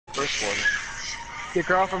first one? The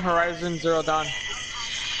girl from Horizon Zero Dawn.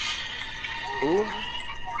 Who?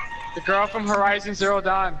 The girl from Horizon Zero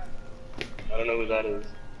Dawn. I don't know who that is.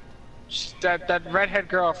 That redhead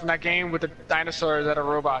girl from that game with the dinosaurs that are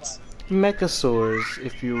robots. Mechasaurs,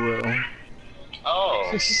 if you will.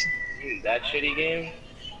 Oh, that shitty game?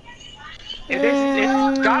 It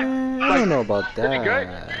got I don't know about that. pretty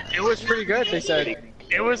good. It was pretty good, they said.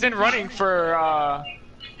 It was in running for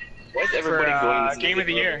Why is everybody going to Game of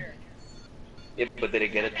the Year. Yeah, but did it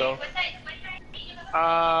get it though?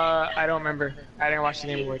 I don't remember. I didn't watch the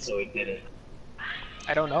Game Awards. So it didn't.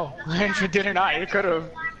 I don't know. If it did or not, it could have.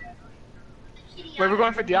 Wait, we're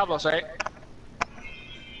going for Diablos, right?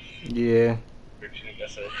 Yeah.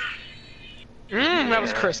 That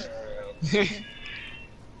was crisp.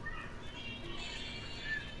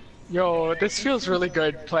 Yo, this feels really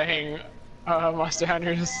good playing Monster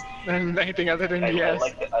Hunters than anything other than DS.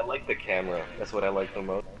 I like the camera. That's what I like the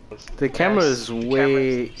most. The camera is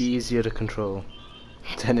way easier to control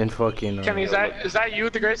than in fucking. Kenny, is that you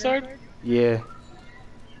with the greatsword? Yeah.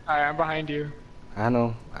 Alright, I'm behind you. I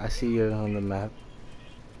know. I see you on the map.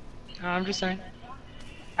 I'm just saying.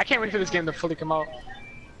 I can't wait for this game to fully come out.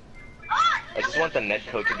 I just want the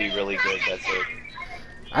netcode to be really good. That's it.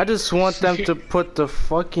 I just want them to put the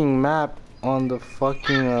fucking map on the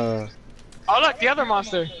fucking Oh look, the other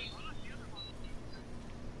monster.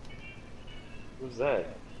 Who's that?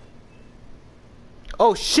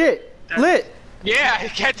 Oh shit! Lit! Yeah,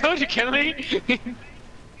 I told you, Kenley.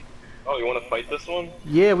 Oh, you want to fight this one?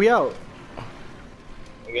 Yeah, we out.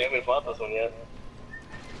 We haven't fought this one yet.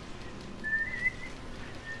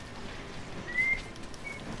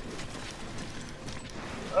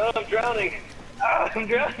 Oh, I'm drowning! Ah, I'm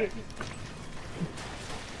drowning!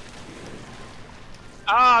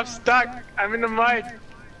 Ah, I'm stuck. I'm in the mud.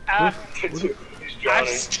 Ah, He's I'm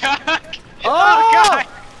drowning. stuck. Oh! Oh god!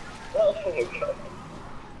 Oh my god.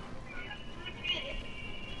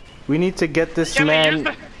 We need to get this Kenley,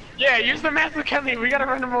 man. use the master, Kenley. We gotta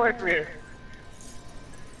run him away from here.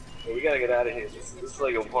 Yeah, we gotta get out of here. This is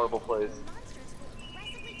like a horrible place.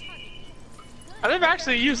 I've never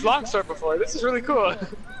actually used longsword before. This is really cool.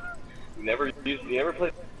 You never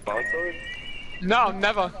played longsword? No,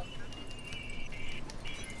 never.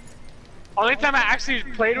 Only time I actually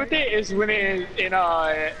played with it is when it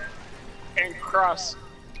in Cross.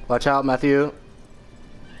 Watch out, Matthew.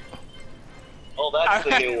 Oh, that's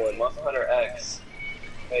the new one, Monster Hunter X.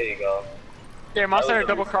 There you go. Yeah, Monster Hunter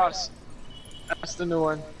Double Cross. That's the new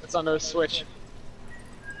one. It's on the Switch.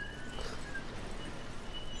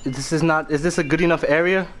 Is this a good enough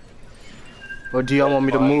area? Or do y'all want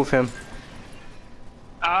me to move him?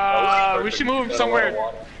 We should move him somewhere.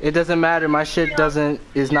 It doesn't matter, my shit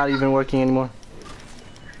is not even working anymore.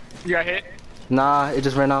 You got hit? Nah, it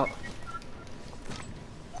just ran out.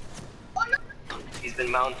 He's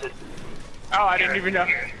been mounted. Oh, I didn't even know.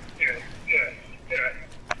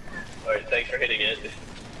 Alright, thanks for hitting it.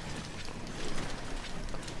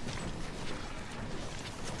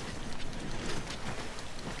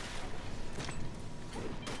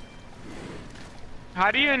 How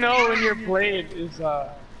do you know when your blade is So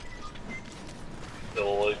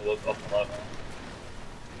we'll look up left.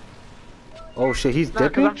 Oh shit, he's No, cause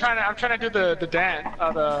dipping? I'm trying to do the dance,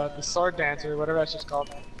 the sword dance or whatever that's just called.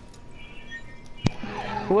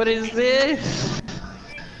 What is this?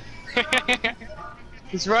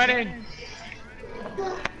 He's running.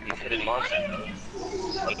 He's hitting monsters.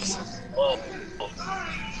 Whoa.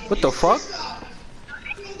 What the fuck?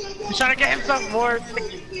 He's trying to get himself more.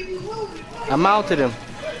 I mounted him.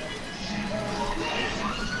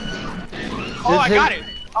 Oh, I Hit- got it.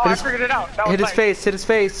 Oh, I his- figured it out. That was Hit his nice. face, hit his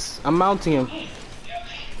face. I'm mounting him.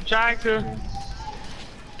 I'm trying to.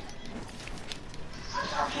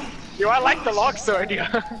 Yo, I like the log sword, yo.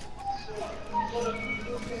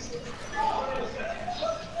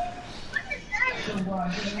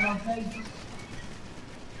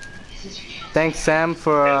 Thanks, Sam,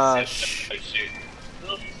 for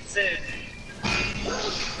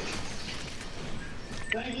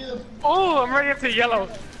Oh, I'm ready up to yellow.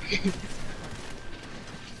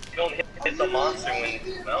 Don't hit the monster when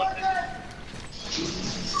it's mounted.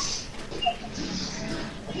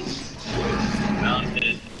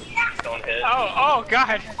 Mounted. Don't hit. Oh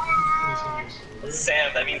god.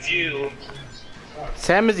 Sam, that means you.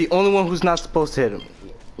 Sam is the only one who's not supposed to hit him.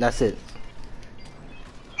 That's it.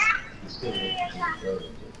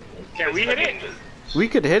 Can we hit it? We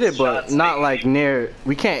could hit it, but Shots not made. like near.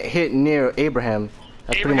 We can't hit near Abraham.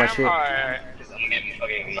 That's pretty much it. Alright. I'm getting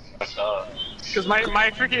fucking knocked off. Cause my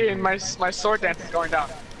freaking my sword dance is going down.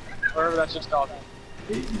 Whatever that's just called.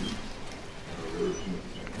 I'm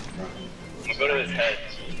gonna go to his head.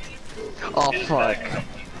 Oh fuck.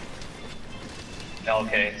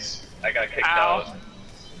 Okay, I got kicked Ow. out.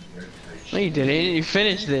 No, you didn't. You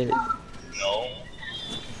finished it. No.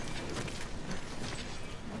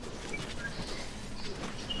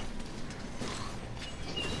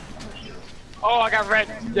 Oh, I got red.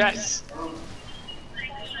 Yes.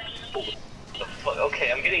 The fuck?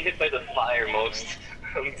 Okay, I'm getting hit by the fire most.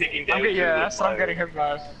 I'm taking damage. Yeah, from the that's what I'm fire. getting hit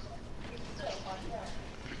by.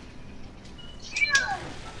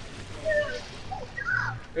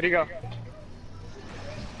 Where'd he go?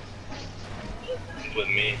 With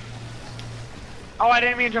me. Oh, I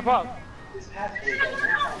didn't mean to jump up.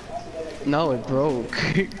 No, it broke.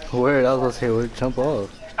 Word, I was gonna say, word, jump off.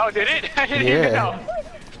 Oh, did it? I didn't even know.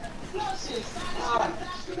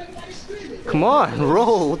 Come on,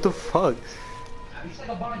 roll, what the fuck?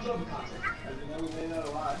 Been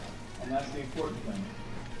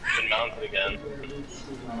mounted again.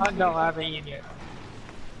 No, I haven't eaten yet.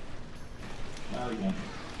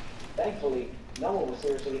 Thankfully, no one was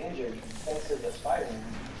seriously injured thanks to the Spider-Man.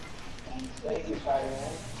 Thank you,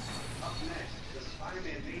 Spider-Man. Up next, the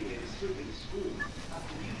Spider-Man Mania is sweeping the school.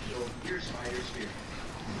 After you show your spider spirit.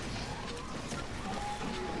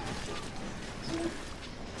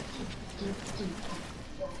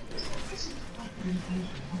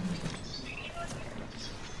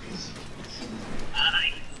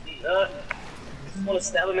 I want to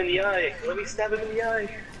stab him in the eye. Let me stab him in the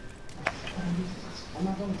eye.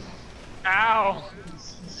 Ow.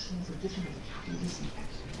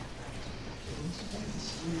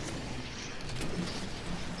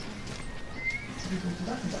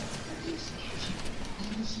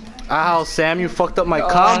 Ow, Sam, you fucked up my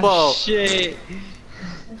combo. Oh shit.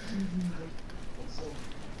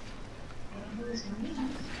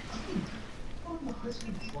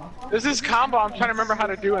 This is combo I'm trying to remember how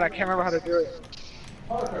to do and I can't remember how to do it.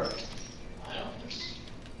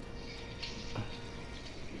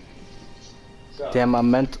 Damn,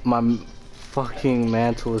 my fucking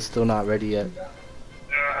mantle is still not ready yet.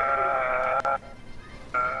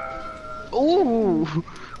 Ooh.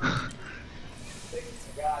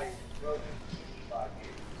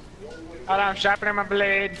 Hold on, I'm sharpening my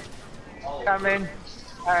blade. Coming.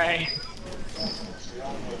 Alright.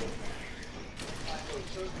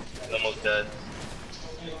 He's almost dead.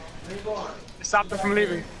 Stop them from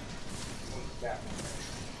leaving.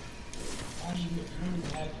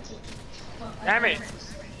 Damn it.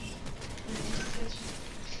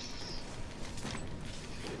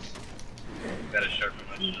 Gotta sharpen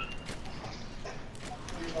my shit.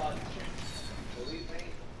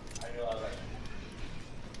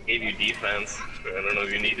 Gave you defense. I don't know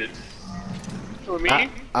if you need it. Who, me? I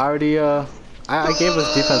already, I gave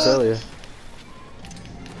us defense earlier.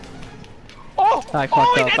 Oh! I fucked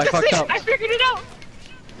oh, up, that's I fucked it! up. I figured it out!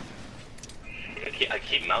 I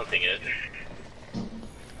keep mounting it.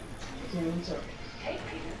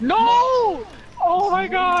 No! Oh my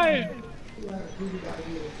god!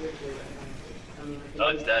 Oh,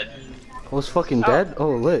 it's dead. I was fucking dead?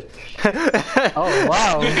 Oh, lit. Oh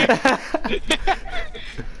wow.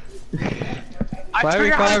 Why are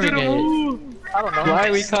we carving it? I don't know. Why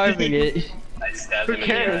are we carving it? I stabbed Who him in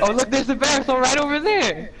the cares? eye. Oh look, there's the bear. So right over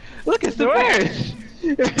there. Look, it's the bears.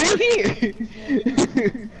 Right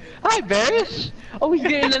here. Hi, bears. Oh, he's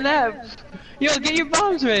getting a nap. Yo, get your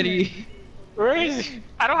bombs ready. Where is he?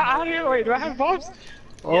 I don't wait, do I have bombs?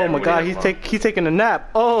 Oh Yeah, my we god, need he's taking a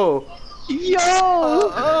nap. Oh. Yo.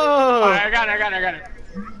 Oh. Alright, I got it.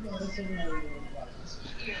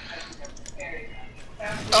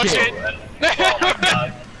 Oh shit! Oh my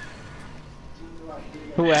god.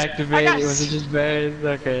 Who activated? Was it just bears?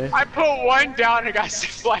 Okay. I put one down and got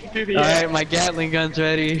six flying through the air. Alright, my Gatling gun's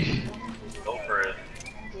ready. Go for it.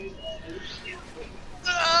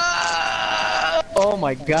 Oh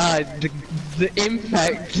my god, the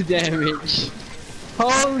impact damage.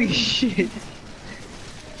 Holy shit.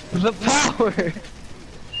 The power.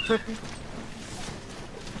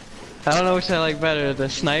 I don't know which I like better, the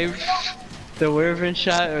snipe, the wyvern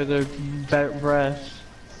shot, or the breath.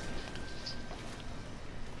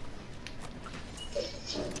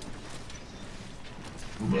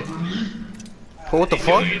 Oh, what the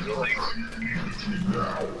fuck?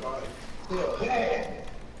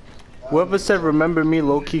 Whoever said remember me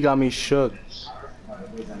low-key got me shook.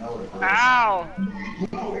 Ow!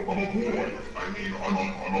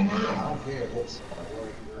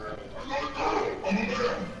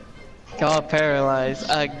 Got paralyzed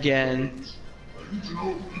again.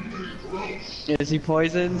 Is he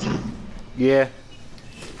poisoned? Yeah.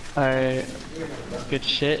 Alright. Good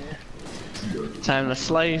shit. Time to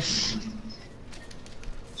slice.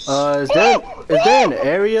 Is there an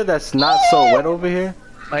area that's not so wet over here?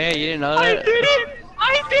 Oh yeah, you didn't know I that? did it!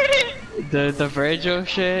 I did it! The Virgil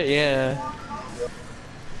shit, yeah.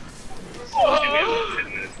 Oh,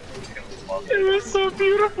 it was so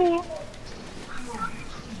beautiful.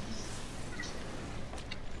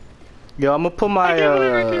 Yo, I'm gonna put I my can't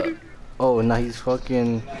believe I did it. Oh, now he's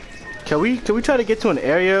fucking. Can we try to get to an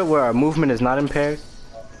area where our movement is not impaired?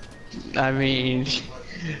 I mean,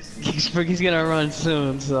 he's gonna run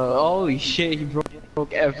soon, so holy shit, he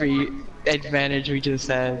broke every advantage we just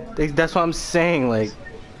had. That's what I'm saying. Like,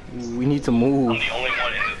 we need to move. I'm the only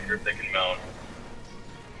one in this group that can mount.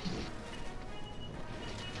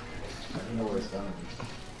 I don't know where it's gonna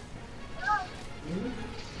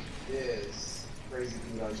be. Yes. Crazy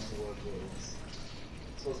dude I used to work with. It's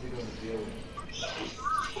supposed to be doing the deal.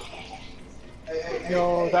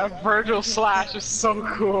 Yo, that Virgil slash is so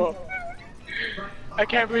cool. I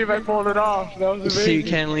can't believe I pulled it off. That was See,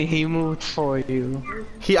 amazing. Kenley, he moved for you.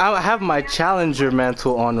 I have my challenger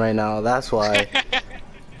mantle on right now. That's why.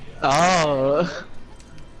 Oh.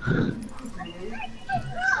 I'm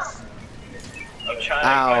trying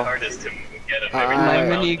Ow. my hardest to get him every My time.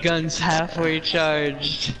 minigun's halfway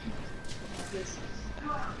charged.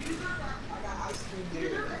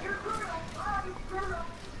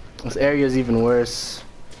 This area is even worse.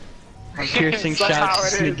 Piercing That's how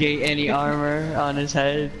shots it is. negate any armor on his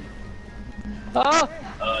head. Oh!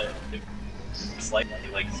 Slightly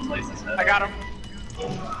like slice his head. I got him.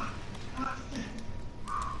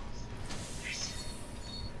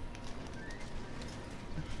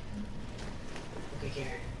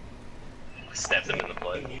 Stabbed him in the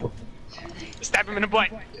blood. Stab him in the butt.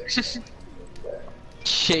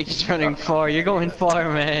 Shake's running far. You're going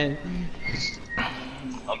far, man.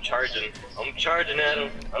 I'm charging. I'm charging at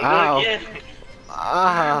him. I'm Ow. gonna get him.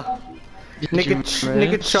 Ah, Did you miss?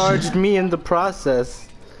 nigga charged me in the process.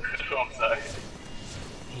 I'm sorry.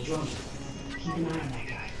 Hey, Jordan, keep an eye on that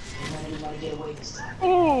guy. Don't let anybody get away this time.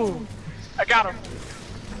 Ooh, I got him.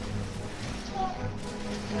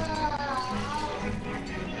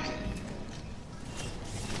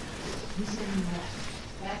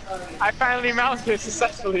 I finally mounted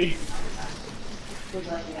successfully. Would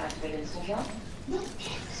you like to activate instant jump? No,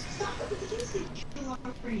 stop with the instant jump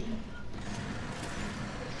already.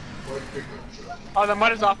 Oh, the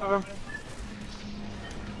mud is off of him.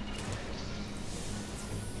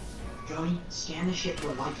 Johnny, scan the ship for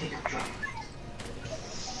a light pickup truck.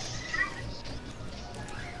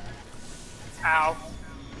 Ow.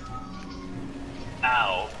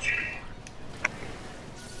 Ow.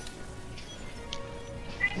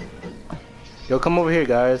 Yo, come over here,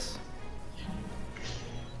 guys.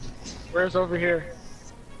 Where's over here?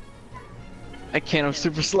 I can't, I'm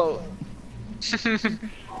super slow.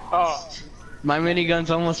 Oh, My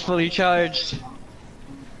minigun's almost fully charged.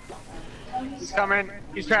 he's coming.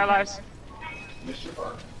 He's paralyzed. Mr.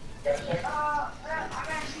 Park.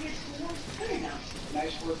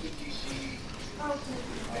 Nice work in DC. My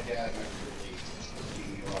dad never really gave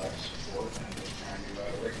me a lot of support, and I was trying to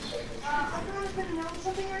break the cycle.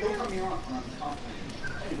 Don't get me wrong, I'm confident.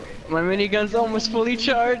 Anyway, My minigun's almost fully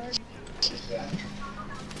charged.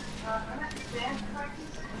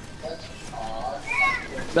 that's odd.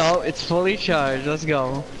 No, it's fully charged. Let's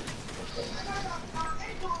go.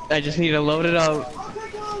 I just need to load it up.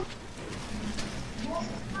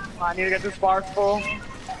 I need to get this bar full.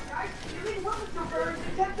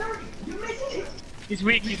 He's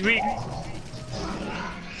weak. He's weak.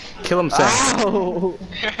 Kill him, Sam. Ow!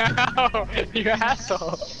 You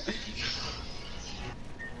asshole.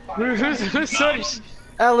 Who's sorry?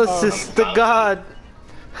 Alice is the god.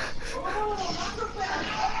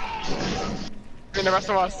 And the rest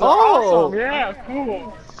of us. Oh! Awesome. Yeah,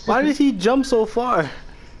 cool. Why did he jump so far?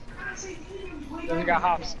 Then he got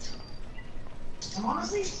hops.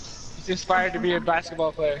 He's inspired to be a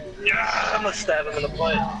basketball player. Yeah, I'm gonna stab him in the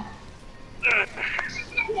butt.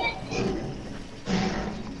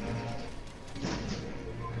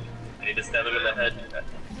 I need to stab him in the head.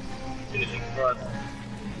 Finishing thrust.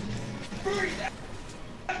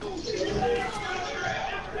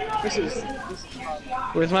 This is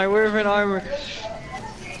hard. With my Wyvern armor.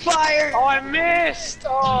 Fire! Oh, I missed!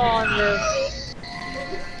 Oh, I missed.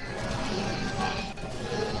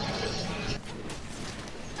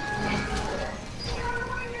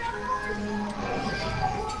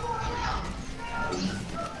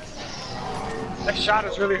 That shot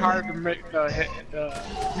is really hard to make hit.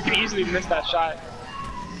 You can easily miss that shot.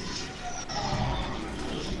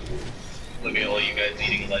 Look at all you guys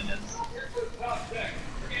eating legends.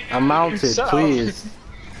 I'm mounted, So- please.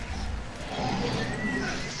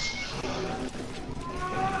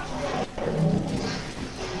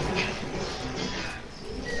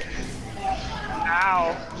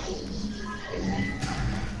 Ow.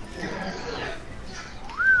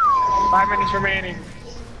 5 minutes remaining.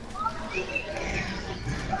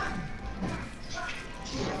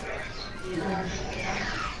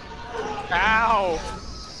 Ow!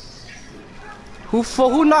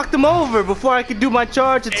 Who knocked him over before I could do my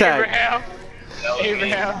charge attack? Abraham.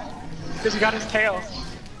 Abraham. Because he got his tail.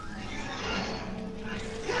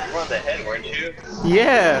 You were on the head, weren't you?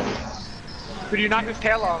 Yeah. But you knocked his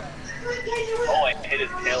tail off. Oh, I hit his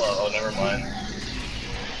tail off. Oh, never mind.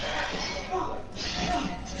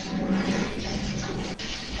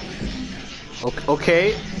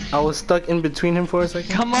 Okay. I was stuck in between him for a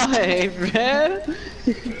second. Come on, Abraham.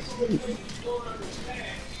 This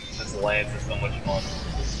Lance is so much fun.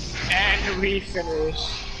 And we finish.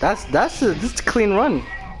 That's a clean run.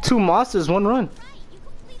 2 monsters, 1 run.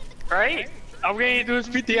 Right? All we need to do is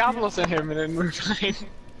beat Diablos in him and then we're fine.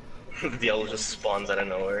 Diablo just spawns out of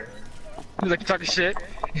nowhere. He's like, talking shit.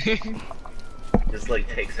 Just like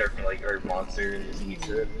takes her monster and just eats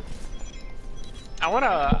it. I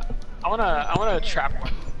wanna trap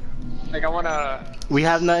one. Like I wanna. We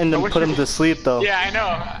have nothing to put him to sleep though. Yeah, I know.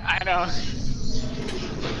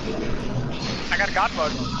 I got a god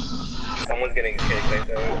mode. Someone's getting kicked, I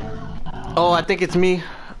think. Oh, I think it's me,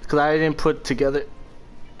 cause I didn't put together.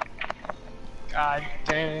 God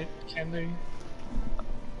damn it, Kenley.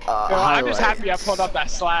 I'm just happy I pulled up that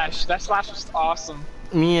slash. That slash was awesome.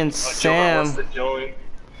 Me and Sam. Sam. Wants to join.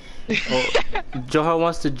 Johar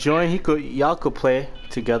wants to join. Y'all could play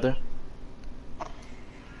together.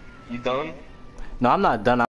 You done? No, I'm not done.